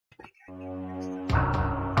think I need this. You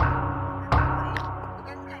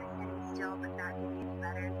guys kind of sitting still, but not getting any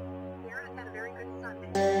better. Meredith had a very good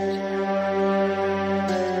Sunday.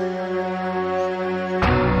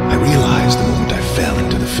 I realized the moment I fell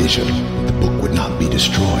into the fissure that the book would not be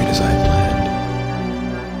destroyed as I had planned.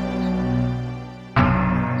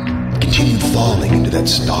 It continued falling into that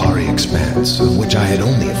starry expanse of which I had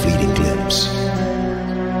only a fleeting glimpse.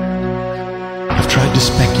 I've tried to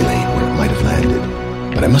speculate where it might have landed,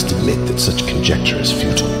 but I must admit that such conjecture is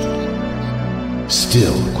futile.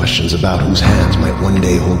 Still, questions about whose hands might one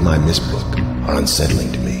day hold my Myst book are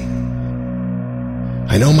unsettling to me.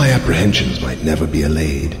 I know my apprehensions might never be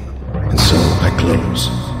allayed, and so I close,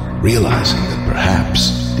 realizing that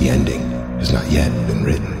perhaps the ending has not yet been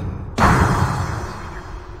written.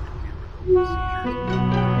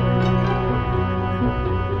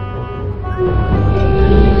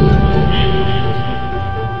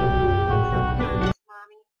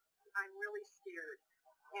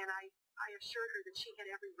 I assured her that she had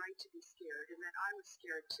every right to be scared and that I was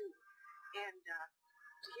scared too. And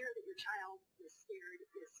to hear that your child is scared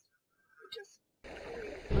is just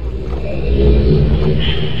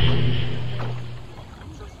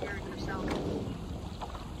so scared yourself.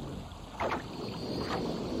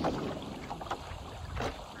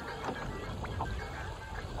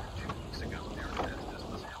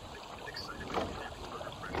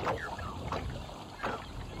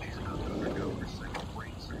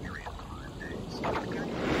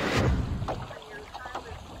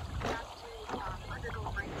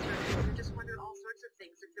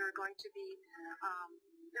 If they're going to be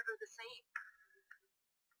never the same.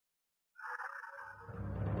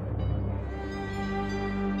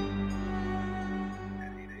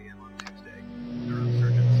 At 8 a.m. on Tuesday,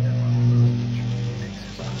 neurosurgeon Stefan makes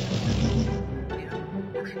his and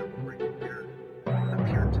a portion of the brain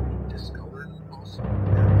appeared to be discolored, also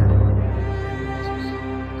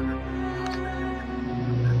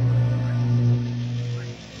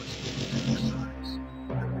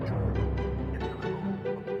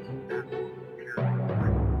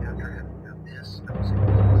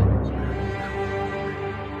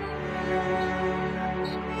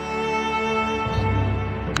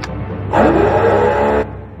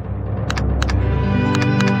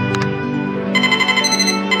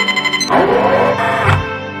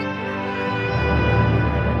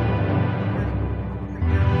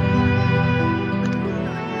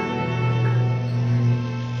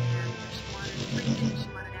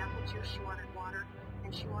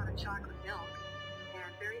she wanted chocolate milk,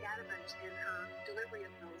 and very adamant in her delivery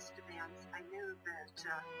of those demands. I knew that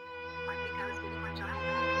I think I was getting my child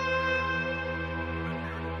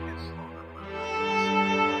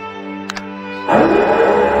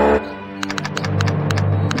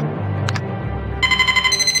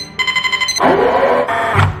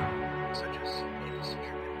such as any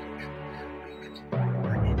seizure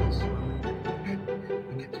medication.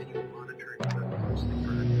 We continue monitoring them closely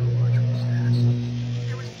for neurological status.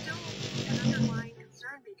 There was still an underlying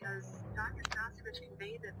concern because Dr. Stasevich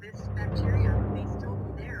conveyed that this bacteria may still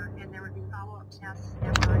be there, and there would be follow-up tests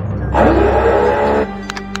and MRIs done.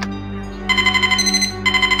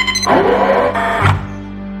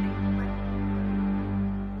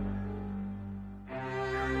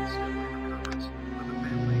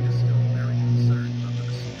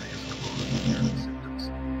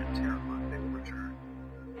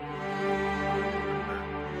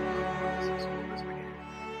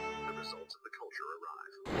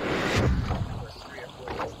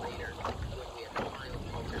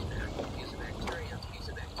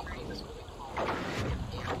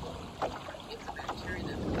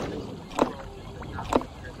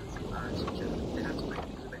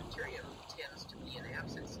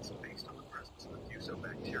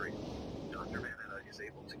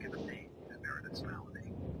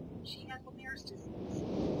 She had Lemierre's disease.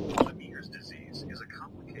 Lemierre's disease is a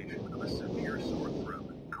complication of a severe sore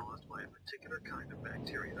throat caused by a particular kind of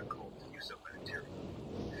bacteria called fusobacterium.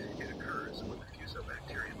 It occurs when the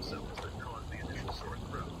fusobacterium cells that cause the initial sore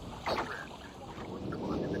throat spread and form a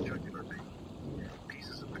clot in the jugular vein.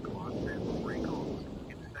 Pieces of the clot then break off,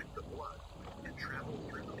 infect the blood, and travel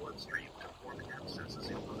through the bloodstream to form abscesses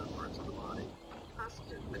in other parts of the body.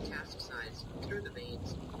 Positive metastasize through the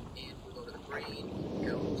veins and will go to the brain,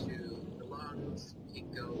 go to the lungs, can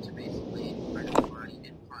go to basically any part of the body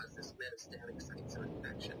and cause this metastatic sites of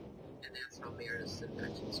infection. And that's how Myers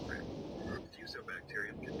infection spread.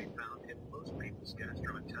 Fusobacterium can be found in most people's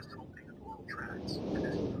gastrointestinal and oral tracts and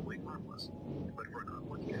is usually harmless. But for an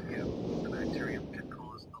unlucky few, the bacterium can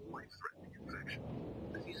cause a life-threatening infection.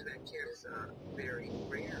 The fusobacterium is a very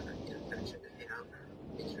rare infection to have.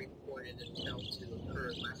 It's reported and felt to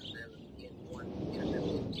occur less than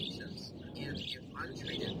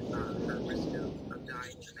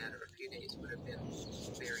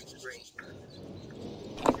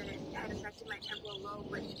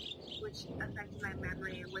affected my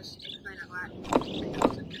memory, which explained a lot.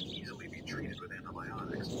 Because it can easily be treated with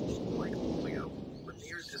antibiotics. Like polio,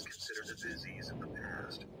 Meniere's is considered a disease in the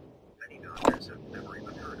past. Many doctors have never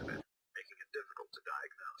even heard of it, making it difficult to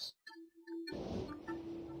diagnose.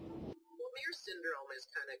 Meniere's syndrome is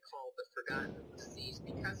kind of called the forgotten disease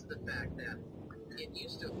because of the fact that it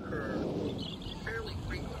used to occur fairly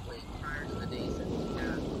frequently prior to the days that we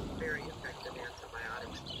had very effective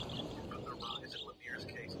antibiotics. But the rise in Meniere's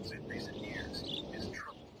cases in recent years is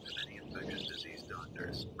troubling to many infectious disease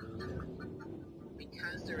doctors.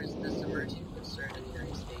 Because there is this emerging concern in the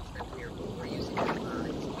United States that we are overusing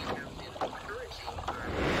antibiotics, we have been encouraging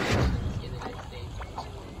our physicians in the United States to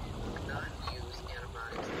not use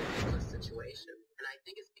antibiotics in this situation. And I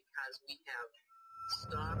think it's because we have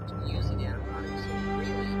stopped using antibiotics so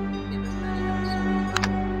really in the setting of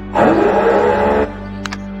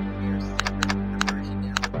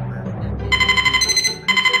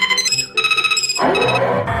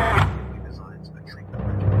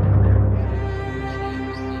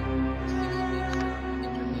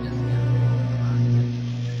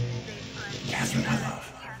Catherine, my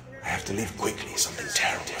love, I have to leave quickly. Something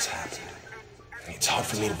terrible has happened. It's hard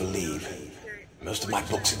for me to believe. Most of my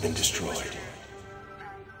books have been destroyed.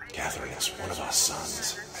 Catherine, it's one of our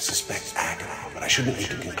sons. I suspect Aguilar, but I shouldn't leap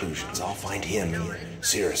to conclusions. I'll find him and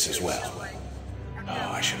Cirrus as well.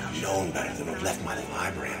 Oh, I should have known better than to have left my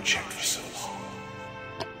library unchecked for so long.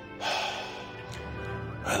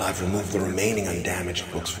 Well, I've removed the remaining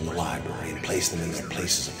undamaged books from the library and placed them in their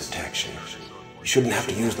places of protection. You shouldn't have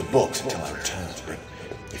to use the books until I return, but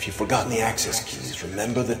if you've forgotten the access keys,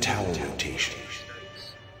 remember the tower rotation.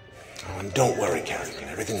 Oh, and don't worry, Catherine.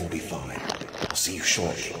 Everything will be fine. I'll see you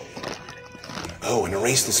shortly. Oh, and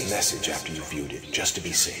erase this message after you've viewed it, just to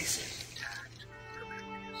be safe. You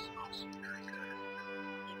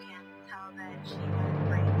can tell that she has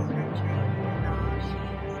brain surgery and all.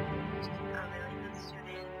 She's a really good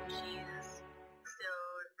student. She's still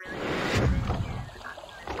really interested and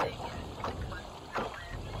optimistic and wants to know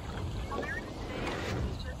it. Well, there today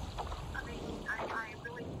is just, I mean, I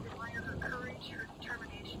really admire her courage, her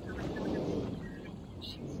determination, her resilience.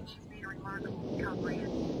 She's made a remarkable recovery, and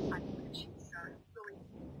I think that she's really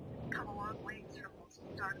come a long ways from those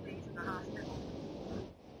dark days in the hospital.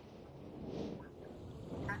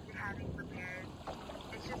 After having prepared,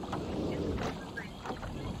 it's like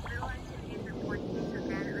realizing it's important to do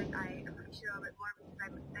that. Like, I appreciate a little bit more because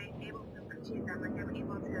I'm able to appreciate them. Like, I'm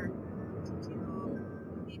able to do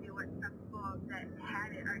maybe what some people that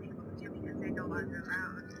had it aren't able to do because they're no longer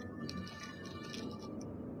around.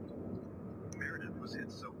 Meredith was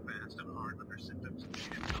hit so fast and hard with her symptoms, she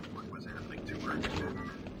didn't know what was happening to her.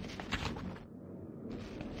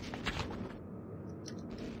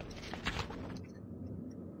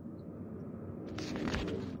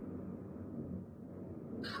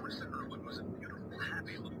 Marissa Irwin was a beautiful,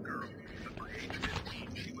 happy little girl, but by age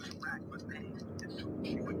 15 she was racked with pain and told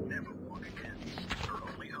she would never walk again. Her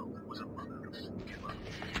only hope was a mother who wouldn't give up.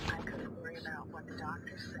 I couldn't worry about what the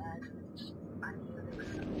doctor said. I knew there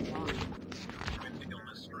was something wrong. When the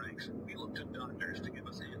illness strikes, we look to doctors to give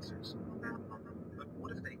us answers. But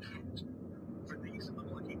what if they can't? For these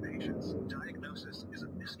unlucky patients, diagnosis is a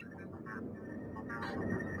mystery.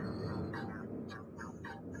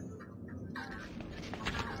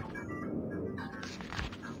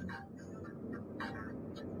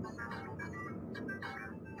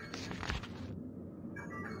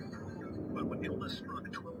 But when illness struck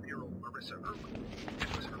 12-year-old Marissa Irwin,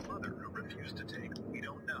 it was her mother who refused to take "we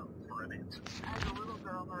don't know" for an answer. As a little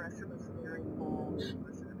girl, Marissa was very bold. She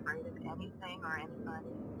wasn't afraid of anything or anybody.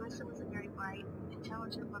 Marissa was a very bright,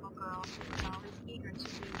 intelligent little girl. She was always eager to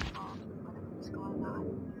be involved with whatever was going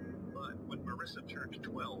on. But when Marissa turned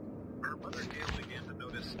 12, her mother Gail began to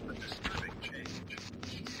notice a disturbing change.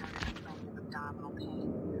 She started complaining of abdominal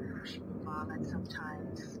pain. She would vomit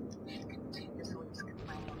sometimes. She continuously was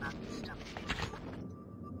complaining about the stomach aches.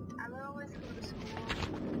 I would always go to school.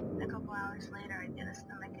 A couple hours later, I'd get a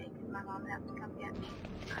stomach ache, and my mom would have to come get me.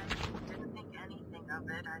 I didn't think anything of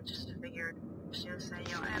it. I just figured she would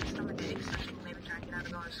say, I have stomach aches, so she can maybe try to get out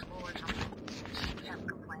of going to school or something. She kept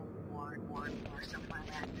complaining more and more and more, something like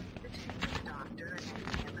that. They took me to the doctor, and they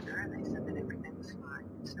examined her, and they said that everything was fine.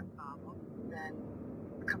 It's no problem. Then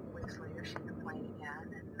a couple weeks later, she complained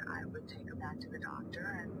again, and I would take her back to the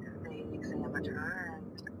doctor, and they examined her,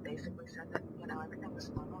 and basically said that, everything was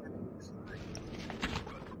normal, everything was fine.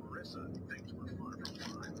 But for Marissa, things were far from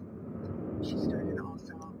fine. She started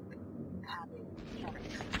also having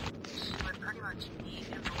headaches. She would pretty much eat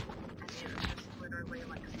and it was just literally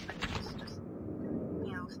like somebody was just,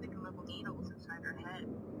 sticking little needles inside her head.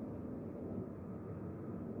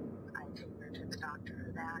 I taken her to the doctor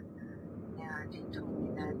for that, and he told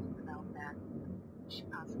me that he felt that she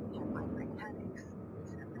possibly had migraine headaches. He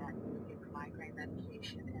said that he would give her migraine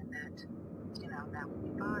medication and that, that would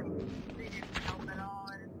be fine. They didn't help at all,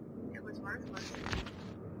 and it was worthless.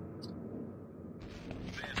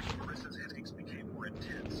 Then, Marissa's headaches became more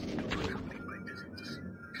intense, accompanied by dizziness.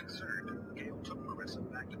 Concerned, Gail took Marissa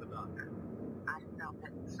back to the doctor. I felt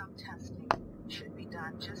that some testing should be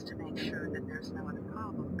done just to make sure that there's no other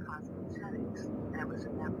problem causing these headaches. And it was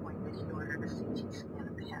at that point that he ordered a CT scan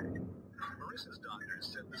of the head. Marissa's doctors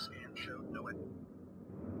said the scan showed no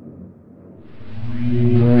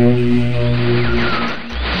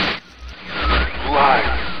Lies.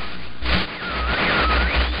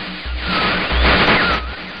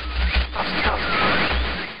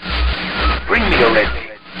 Bring me a red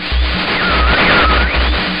tape.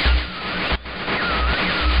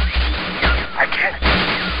 I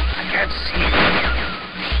can't see.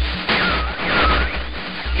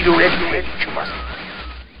 I need a red tape. You must.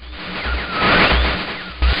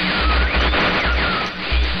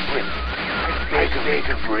 I beg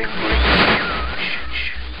of bring.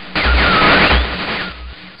 Shh.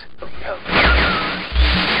 Help.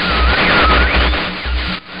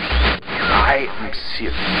 I am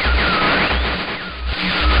serious.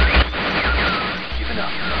 Give it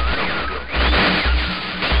up. Go.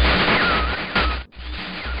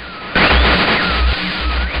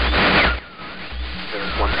 There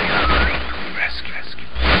is one thing I must rescue.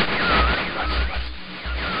 You must.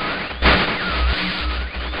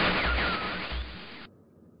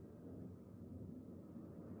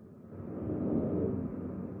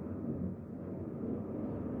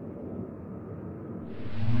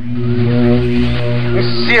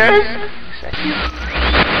 Serious? Is that you?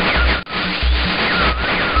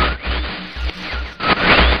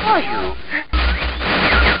 Are you?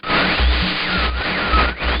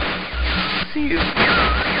 See you.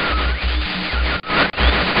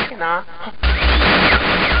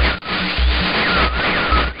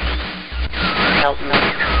 Help me.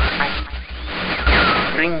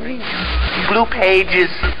 Bring blue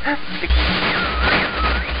pages.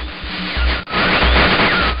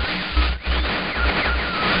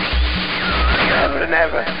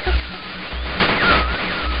 Never.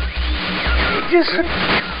 Just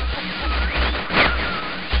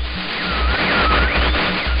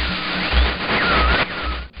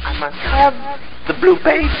I must have the blue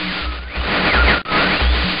page.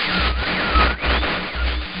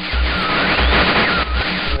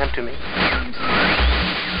 Bring them to me.